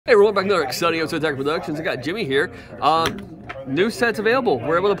Hey everyone, back to another exciting episode of Attack Productions. I got Jimmy here. New set's available.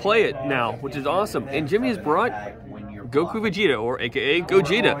 We're able to play it now, which is awesome. And Jimmy has brought Goku Vegeta, or aka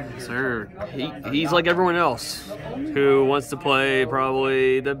Gogeta. Sir, He's like everyone else who wants to play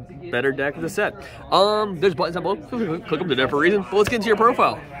probably the better deck of the set. There's buttons on both. Click them to there for a reason. But let's get into your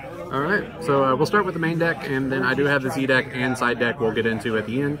profile. alright, so we'll start with the main deck, and then I do have the Z deck and side deck we'll get into at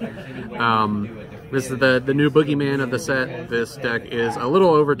the end. This is the new boogeyman of the set. This deck is a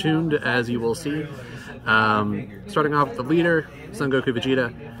little overtuned, as you will see. Starting off with the leader, Son Goku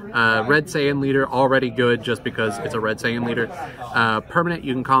Vegeta. Red Saiyan leader, already good just because it's a Red Saiyan leader. Permanent,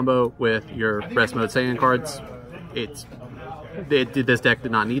 you can combo with your Rest Mode Saiyan cards. This deck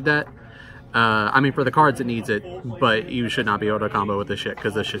did not need that. I mean, for the cards it needs it, but you should not be able to combo with this shit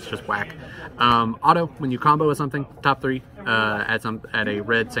because this shit's just whack. Auto, when you combo with something, top 3 at a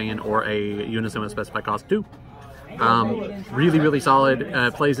Red Saiyan or a Unison with specified cost 2. Really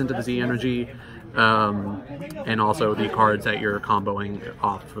solid. Plays into the Z energy, and also the cards that you're comboing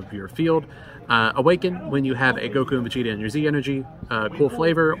off of your field. Awaken, when you have a Goku and Vegeta in your Z energy, cool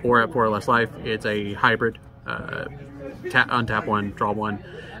flavor, or at 4 or less life, it's a hybrid. Untap 1, draw 1,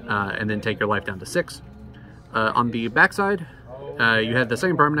 and then take your life down to 6. On the backside, you have the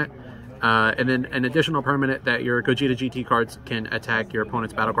same permanent, and then an additional permanent that your Gogeta GT cards can attack your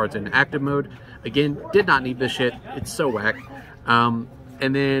opponent's battle cards in active mode. Again, did not need this shit. It's so whack.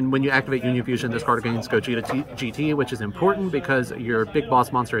 And then when you activate Union Fusion, this card gains Gogeta GT, which is important because your big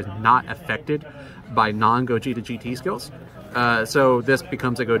boss monster is not affected by non-Gogeta GT skills. So this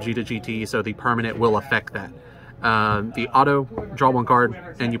becomes a Gogeta GT, so the permanent will affect that. The auto, draw 1 card,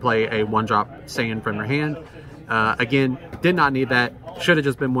 and you play a 1-drop Saiyan from your hand. Again, did not need that. Should have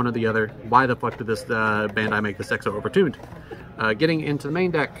just been one or the other. Why the fuck did this Bandai make this deck so overtuned? Getting into the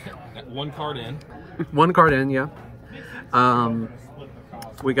main deck. 1 card in. 1 card in, yeah.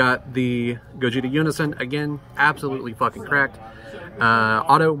 We got the Gogeta Unison. Again, absolutely fucking cracked.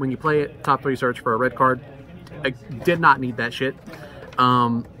 Auto, when you play it, top 3 search for a red card. I did not need that shit.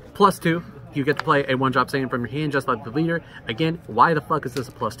 +2. You get to play a 1-drop Saiyan from your hand, just like the leader. Again, why the fuck is this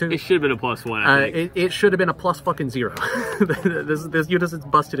a +2? It should have been a +1, I think. It should have been a +0. This Unison's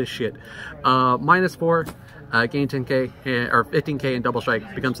busted as shit. -4, gain 10k, or 15k in double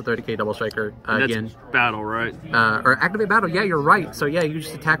strike, becomes a 30k double striker. Again, that's battle, right? Or activate battle, yeah, you're right. So yeah, you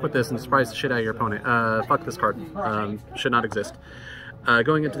just attack with this and surprise the shit out of your opponent. Fuck this card. Should not exist.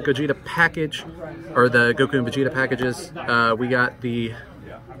 Going into the Gogeta package, or the Goku and Vegeta packages, we got the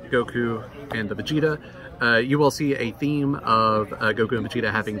Goku and the Vegeta. You will see a theme of Goku and Vegeta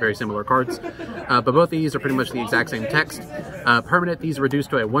having very similar cards, but both these are pretty much the exact same text. Permanent, these are reduced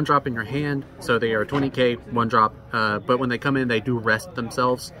to a 1-drop in your hand, so they are 20k 1-drop, but when they come in, they do rest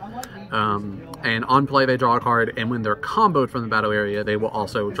themselves. And on play, they draw a card, and when they're comboed from the battle area, they will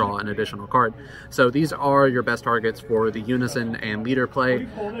also draw an additional card. So these are your best targets for the Unison and leader play.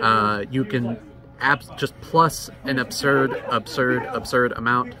 You can just plus an absurd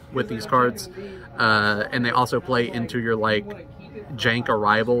amount with these cards, and they also play into your like jank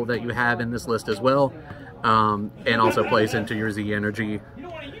arrival that you have in this list as well, and also plays into your Z energy.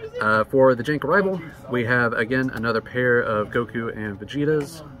 For the jank arrival, we have again another pair of Goku and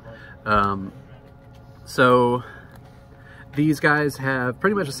Vegetas. So these guys have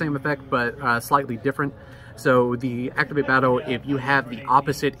pretty much the same effect, but slightly different. So the activate battle, if you have the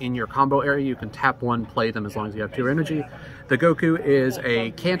opposite in your combo area, you can tap 1, play them as long as you have 2 energy. The Goku is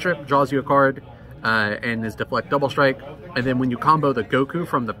a cantrip, draws you a card, and is deflect double strike. And then when you combo the Goku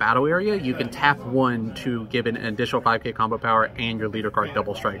from the battle area, you can tap 1 to give an additional 5k combo power and your leader card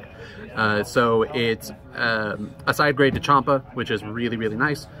double strike. So it's a side grade to Champa, which is really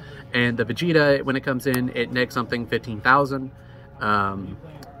nice. And the Vegeta, when it comes in, it negs something 15,000.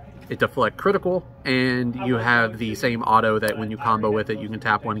 It deflect critical, and you have the same auto that when you combo with it, you can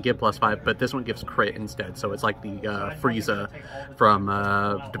tap 1 and give +5, but this one gives crit instead, so it's like the Frieza from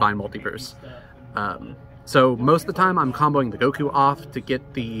Divine Multiverse. So most of the time I'm comboing the Goku off to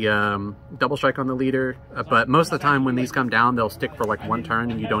get the double strike on the leader, but most of the time when these come down, they'll stick for like 1 turn,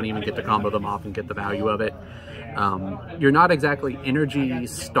 and you don't even get to combo them off and get the value of it. You're not exactly energy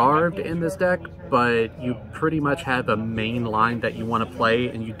starved in this deck, but you pretty much have a main line that you want to play,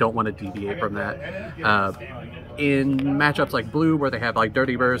 and you don't want to deviate from that. In matchups like blue, where they have like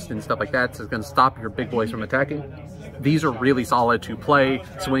Dirty Burst and stuff like that, so it's going to stop your big boys from attacking. These are really solid to play,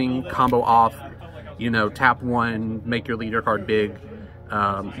 swing, combo off, you know, tap 1, make your leader card big.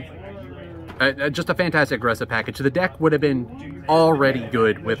 Just a fantastic aggressive package. The deck would have been already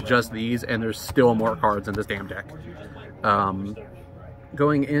good with just these, and there's still more cards in this damn deck.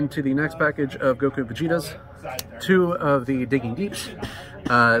 Going into the next package of Goku Vegetas, 2 of the Digging Deeps.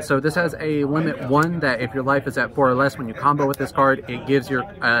 So this has a limit 1 that if your life is at 4 or less when you combo with this card, it gives your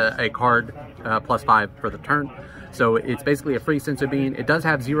a card +5 for the turn. So it's basically a free Senzu Bean. It does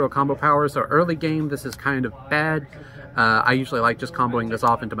have 0 combo power, so early game this is kind of bad. I usually like just comboing this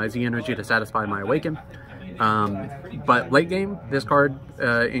off into my Z energy to satisfy my Awaken. But late game, this card,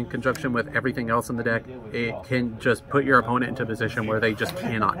 in conjunction with everything else in the deck, it can just put your opponent into a position where they just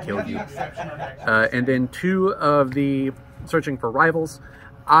cannot kill you. And then 2 of the Searching for Rivals.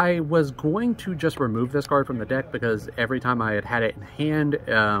 I was going to just remove this card from the deck because every time I had it in hand,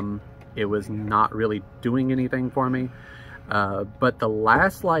 it was not really doing anything for me. But the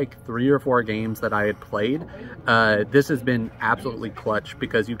last like 3 or 4 games that I had played, this has been absolutely clutch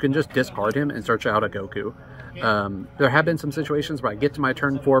because you can just discard him and search out a Goku. There have been some situations where I get to my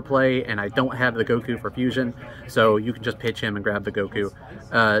turn 4 play and I don't have the Goku for fusion, so you can just pitch him and grab the Goku.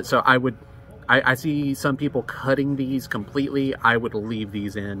 So I see some people cutting these completely. I would leave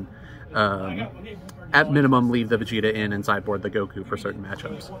these in. At minimum, leave the Vegeta in and sideboard the Goku for certain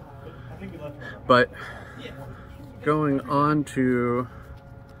matchups. But going on to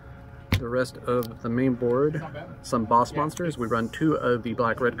the rest of the main board, some boss monsters. We run 2 of the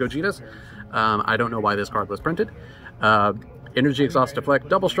black-red Gogetas. I don't know why this card was printed. Energy Exhaust Deflect,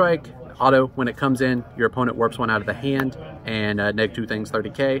 Double Strike, auto. When it comes in, your opponent warps 1 out of the hand, and -2 things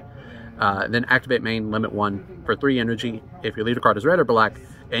 30k. Then activate main, limit 1 for 3 energy. If your leader card is red or black,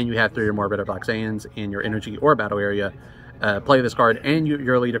 and you have 3 or more red or black Saiyans in your energy or battle area, play this card, and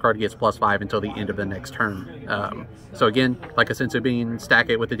your leader card gets +5 until the end of the next turn. So again, like a Senzu Bean, stack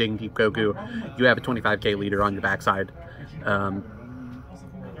it with the Digging Deep Goku, you have a 25k leader on your backside.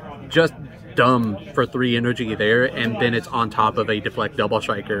 Just dumb for 3 energy there, and then it's on top of a Deflect Double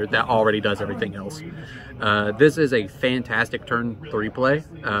Striker that already does everything else. This is a fantastic turn 3 play,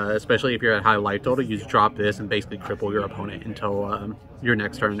 especially if you're at high life total. You just drop this and basically cripple your opponent until your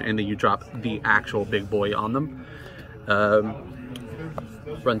next turn, and then you drop the actual big boy on them.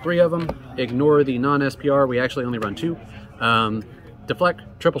 Run 3 of them. Ignore the non-SPR. We actually only run 2. Deflect,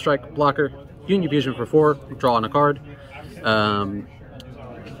 Triple Strike, Blocker, Union Fusion for 4, draw on a card. And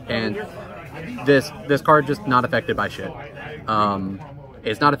this card just not affected by shit.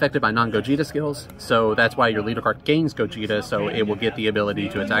 It's not affected by non-Gogeta skills, so that's why your leader card gains Gogeta, so it will get the ability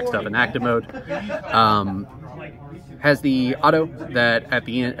to attack stuff in active mode. Has the auto that at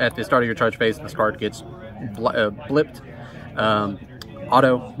the start of your charge phase, this card gets blipped.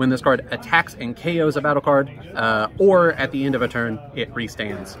 Auto, when this card attacks and KOs a battle card, or at the end of a turn, it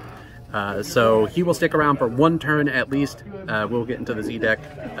restands. So he will stick around for 1 turn at least. We'll get into the Z deck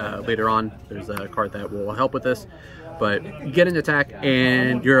later on. There's a card that will help with this. But you get an attack,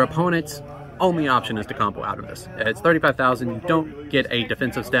 and your opponent's only option is to combo out of this. It's 35,000. You don't get a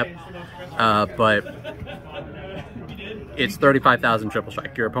defensive step, but it's 35,000 Triple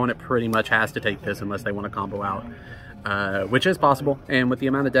Strike. Your opponent pretty much has to take this unless they want to combo out, which is possible. And with the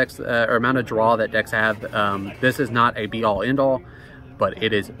amount of decks or amount of draw that decks have, this is not a be-all, end-all, but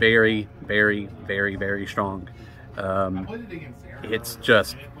it is very, very, very, very strong. It's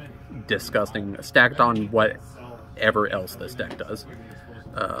just disgusting, stacked on whatever else this deck does.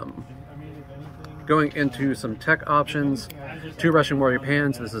 Going into some tech options, 2 Russian Warrior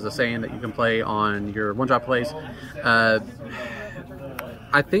Pans. This is a Saiyan that you can play on your 1-drop plays. I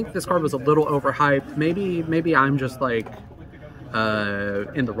think this card was a little overhyped. Maybe I'm just like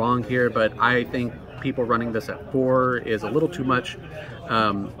in the wrong here, but I think people running this at 4 is a little too much.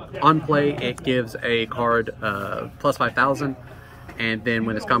 On play, it gives a card plus 5,000, and then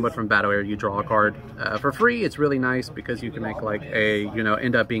when it's comboed from battle area, you draw a card. For free, it's really nice because you can make like a,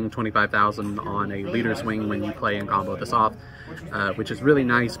 end up being 25,000 on a leader swing when you play and combo this off, which is really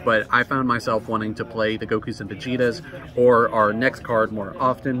nice. But I found myself wanting to play the Gokus and Vegetas or our next card more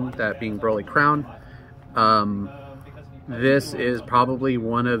often, that being Broly Crown. This is probably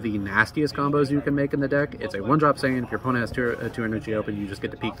one of the nastiest combos you can make in the deck. It's a 1-drop Saiyan. If your opponent has 2 energy open, you just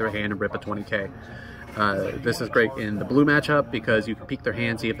get to peek their hand and rip a 20k. This is great in the blue matchup because you can peek their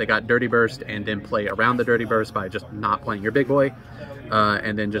hand, see if they got Dirty Burst, and then play around the Dirty Burst by just not playing your big boy,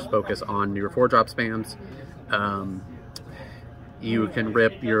 and then just focus on your 4-drop spams. You can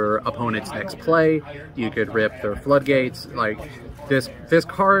rip your opponent's next play. You could rip their floodgates. Like this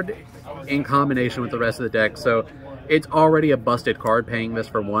card in combination with the rest of the deck. So it's already a busted card paying this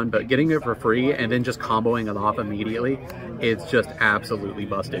for 1, but getting it for free and then just comboing it off immediately, it's just absolutely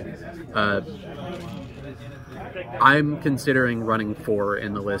busted. I'm considering running 4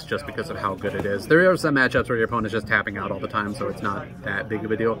 in the list just because of how good it is. There are some matchups where your opponent's just tapping out all the time, so it's not that big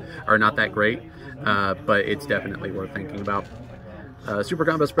of a deal, or not that great, but it's definitely worth thinking about. Super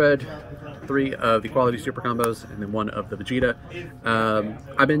combo spread, 3 of the quality super combos, and then 1 of the Vegeta.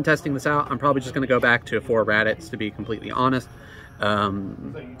 I've been testing this out. I'm probably just going to go back to 4 Raditz, to be completely honest.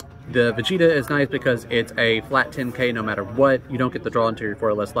 The Vegeta is nice because it's a flat 10k no matter what. You don't get the draw until you're 4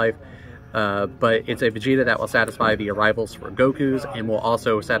 or less life. But it's a Vegeta that will satisfy the arrivals for Gokus and will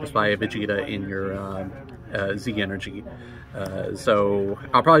also satisfy a Vegeta in your Z energy. So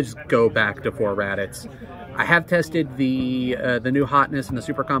I'll probably just go back to 4 Raditz. I have tested the new hotness in the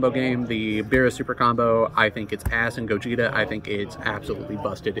super combo game, the Beerus super combo. I think it's ass in Gogeta. I think it's absolutely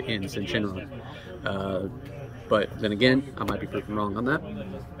busted in Shinron. But then again, I might be proven wrong on that.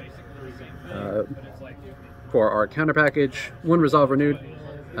 For our counter package, 1 Resolve Renewed.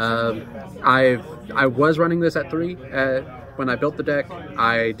 I was running this at 3 when I built the deck.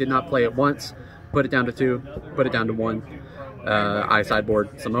 I did not play it once, put it down to 2, put it down to 1. I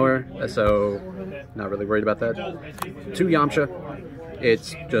sideboard some more, so not really worried about that. 2 Yamcha.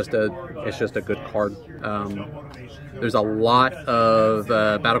 It's just a good card. There's a lot of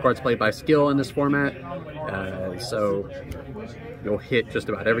battle cards played by skill in this format, so you'll hit just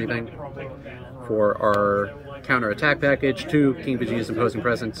about everything. For our counter attack package, 2 King Vegeta's Imposing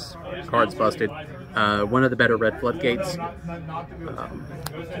Presence, cards busted. 1 of the better red floodgates.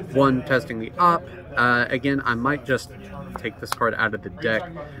 1 testing the op. Again, I might just take this card out of the deck.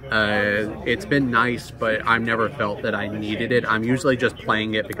 It's been nice, but I've never felt that I needed it. I'm usually just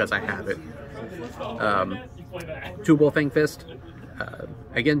playing it because I have it. 2 Wolfang Fist.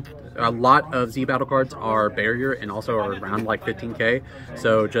 Again, a lot of Z battle cards are barrier and also are around like 15k,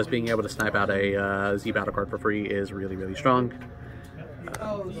 so just being able to snipe out a Z battle card for free is really, really strong.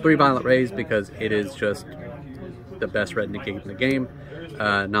 3 Violent Rays because it is just the best red negate in the game.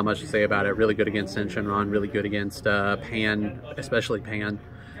 Not much to say about it. Really good against Shenron, really good against Pan, especially Pan.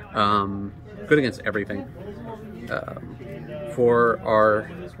 Good against everything. For our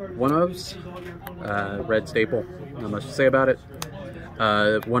 1-ofs, red staple, not much to say about it.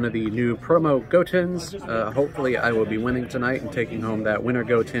 1 of the new promo Gotens. Hopefully I will be winning tonight and taking home that winner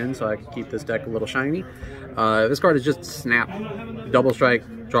Goten so I can keep this deck a little shiny. This card is just Snap. Double strike,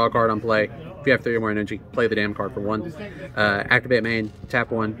 draw a card on play. If you have 3 or more energy, play the damn card for 1. Activate main, tap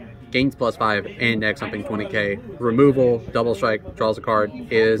 1, gains +5, and X something 20k. Removal, double strike, draws a card,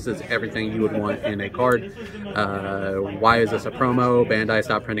 is everything you would want in a card. Why is this a promo? Bandai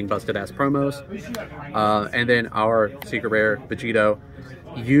stopped printing busted ass promos. And then our secret rare, Vegito.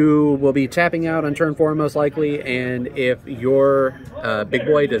 You will be tapping out on turn 4 most likely, and if your big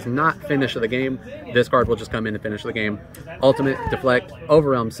boy does not finish the game, this card will just come in and finish the game. Ultimate, Deflect,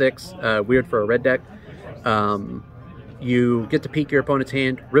 Overwhelm 6, weird for a red deck. You get to peek your opponent's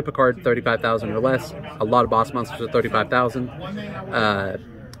hand, rip a card 35,000 or less. A lot of boss monsters at 35,000.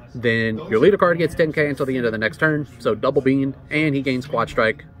 Then your leader card gets 10k until the end of the next turn, so double bean, and he gains quad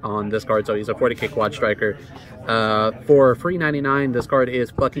strike on this card, so he's a 40k quad striker. For free 99, this card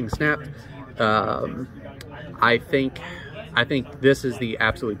is fucking snapped. I think this is the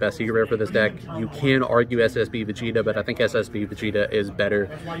absolute best secret rare for this deck. You can argue SSB Vegeta, but I think SSB Vegeta is better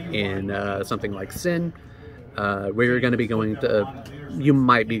in something like Sin, where you're going to be going to, you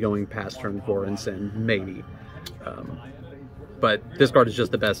might be going past turn 4 in Sin, maybe. But this card is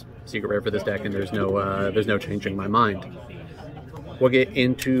just the best secret rare for this deck, and there's no changing my mind. We'll get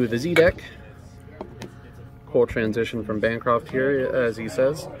into the Z deck. Cool transition from Bancroft here, as he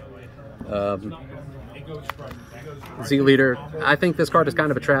says. Z Leader. I think this card is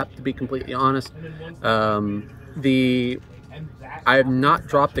kind of a trap, to be completely honest. I have not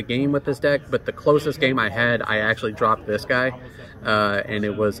dropped a game with this deck, but the closest game I had, I actually dropped this guy, and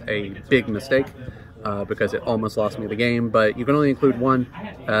it was a big mistake. Because it almost lost me the game, but you can only include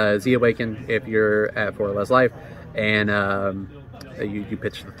 1 Z Awaken if you're at 4 or less life, and you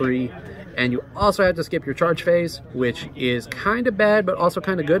pitch the 3, and you also have to skip your charge phase, which is kind of bad but also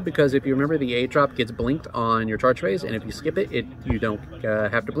kind of good, because if you remember, the 8-drop gets blinked on your charge phase, and if you skip it, you don't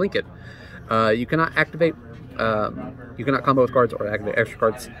have to blink it. You cannot activate, you cannot combo with cards or activate extra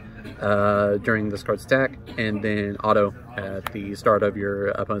cards during this card's attack, and then auto at the start of your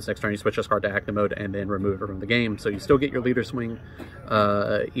opponent's next turn. You switch this card to active mode and then remove it from the game, so you still get your leader swing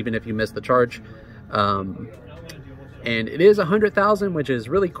even if you miss the charge. And it is 100,000, which is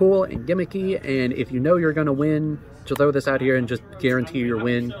really cool and gimmicky, and if you know you're going to win, to throw this out here and just guarantee your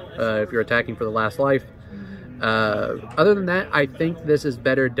win if you're attacking for the last life. Other than that, I think this is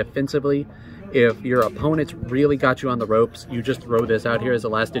better defensively. If your opponent's really got you on the ropes, you just throw this out here as a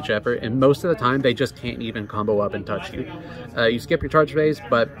last-ditch effort, and most of the time, they just can't even combo up and touch you. You skip your charge phase,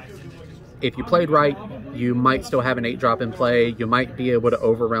 but if you played right, you might still have an 8-drop in play. You might be able to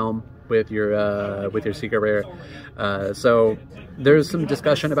overwhelm with your secret rare. So there's some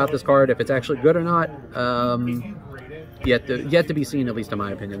discussion about this card, if it's actually good or not. Yet to be seen, at least in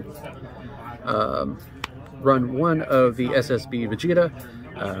my opinion. Run 1 of the SSB Vegeta.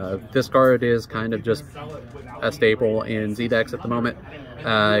 This card is kind of just a staple in Z decks at the moment.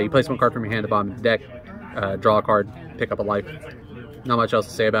 You place 1 card from your hand to the bottom of the deck, draw a card, pick up a life. Not much else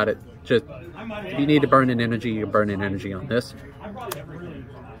to say about it. Just, if you need to burn in energy, you burn in energy on this.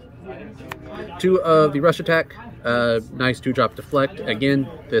 2 of the Rush Attack. Nice 2-drop Deflect. Again,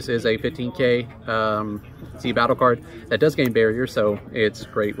 this is a 15k Z battle card that does gain barrier, so it's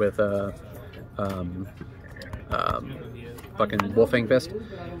great with fucking Wolfang Fist.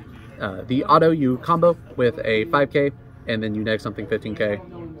 The auto you combo with a 5k, and then you neg something 15k.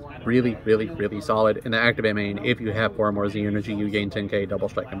 Really, really, really solid. In the activate main, if you have 4 or more Z energy, you gain 10k double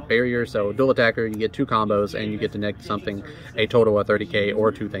strike and barrier. So dual attacker, you get 2 combos, and you get to neg something a total of 30k,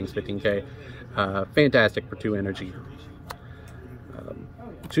 or 2 things 15k. Fantastic for 2 energy.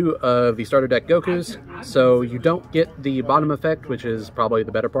 2 of the starter deck Gokus. So you don't get the bottom effect, which is probably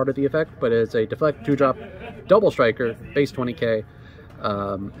the better part of the effect, but it's a deflect 2-drop double striker, base 20k.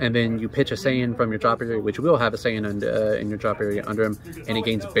 And then you pitch a Saiyan from your drop area, which will have a Saiyan in your drop area under him, and he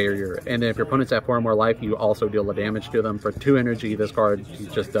gains barrier. And then if your opponent's at 4 or more life, you also deal the damage to them. For 2 energy, this card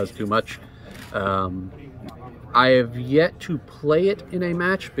just does too much. I have yet to play it in a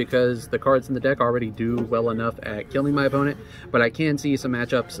match because the cards in the deck already do well enough at killing my opponent, but I can see some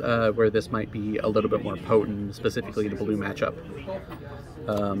matchups where this might be a little bit more potent, specifically the blue matchup.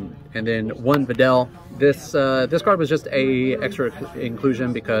 And then 1 Videl. This card was just a extra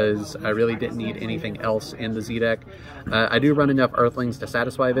inclusion because I really didn't need anything else in the Z deck. I do run enough Earthlings to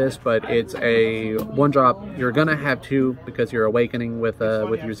satisfy this, but it's a 1-drop. You're gonna have 2 because you're awakening with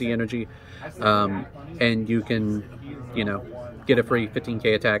your Z energy, and you can, you know, get a free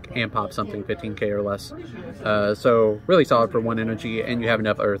 15k attack and pop something 15k or less. So really solid for 1 energy, and you have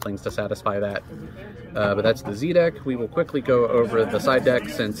enough Earthlings to satisfy that. But that's the Z deck. We will quickly go over the side deck,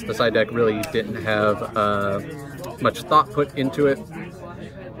 since the side deck really didn't have much thought put into it.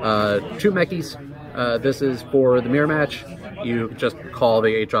 2 Mechis. This is for the mirror match. You just call the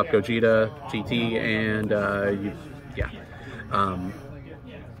 8-drop Gogeta GT, and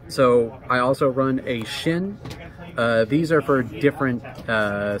so I also run a Shin. These are for different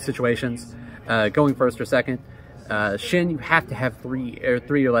situations. Going first or second. Shin, you have to have 3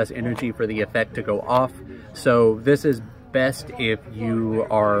 or less energy for the effect to go off. So this is best if you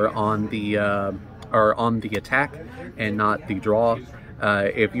are on the attack and not the draw.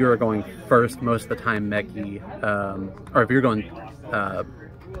 If you're going first, most of the time Meki, or if you're going,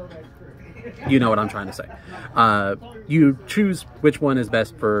 you know what I'm trying to say. You choose which one is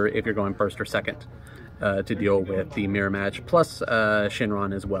best for if you're going first or second to deal with the mirror match, plus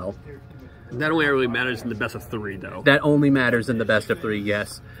Shinron as well. That only really matters in the best of 3, though. That only matters in the best of 3,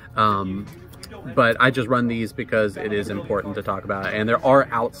 yes. But I just run these because it is important to talk about. And there are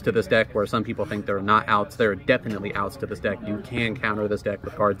outs to this deck where some people think there are not outs. There are definitely outs to this deck. You can counter this deck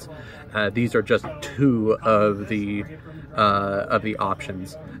with cards. These are just 2 of the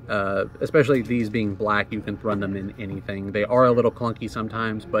options. Especially these being black, you can run them in anything. They are a little clunky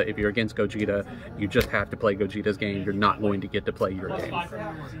sometimes, but if you're against Gogeta, you just have to play Gogeta's game. You're not going to get to play your game.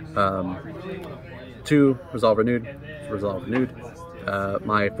 2, Resolve Renewed. Resolve Renewed.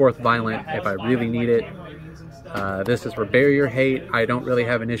 My 4th Violent, if I really need it. This is for Barrier Hate. I don't really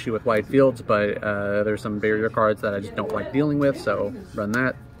have an issue with wide fields, but there's some barrier cards that I just don't like dealing with, so run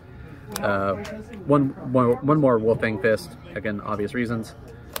that. One more Wolfang Fist, again, obvious reasons.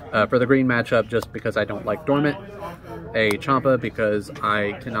 For the green matchup, just because I don't like Dormant. A Champa, because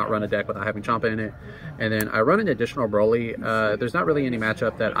I cannot run a deck without having Champa in it. And then I run an additional Broly. There's not really any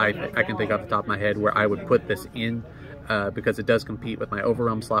matchup that I can think off the top of my head where I would put this in, because it does compete with my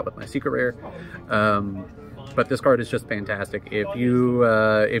Overwhelm slot with my Secret Rare. But this card is just fantastic. If you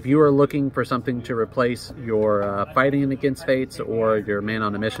are looking for something to replace your fighting against fates or your man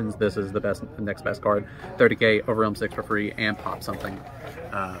on the missions, this is the next best card. 30k, Overwhelm 6 for free, and pop something.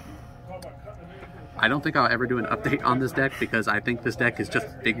 I don't think I'll ever do an update on this deck because I think this deck is just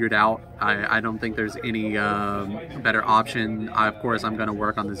figured out. I don't think there's any better option. Of course, I'm going to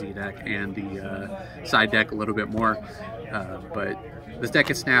work on the Z deck and the side deck a little bit more. But this deck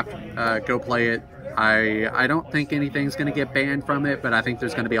is snapped. Go play it. I don't think anything's going to get banned from it, but I think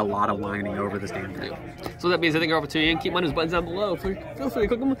there's going to be a lot of whining over this damn thing. So that means I think our opportunity and keep on those buttons down below. Feel free to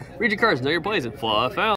click them, read your cards, know your plays, and fluff out.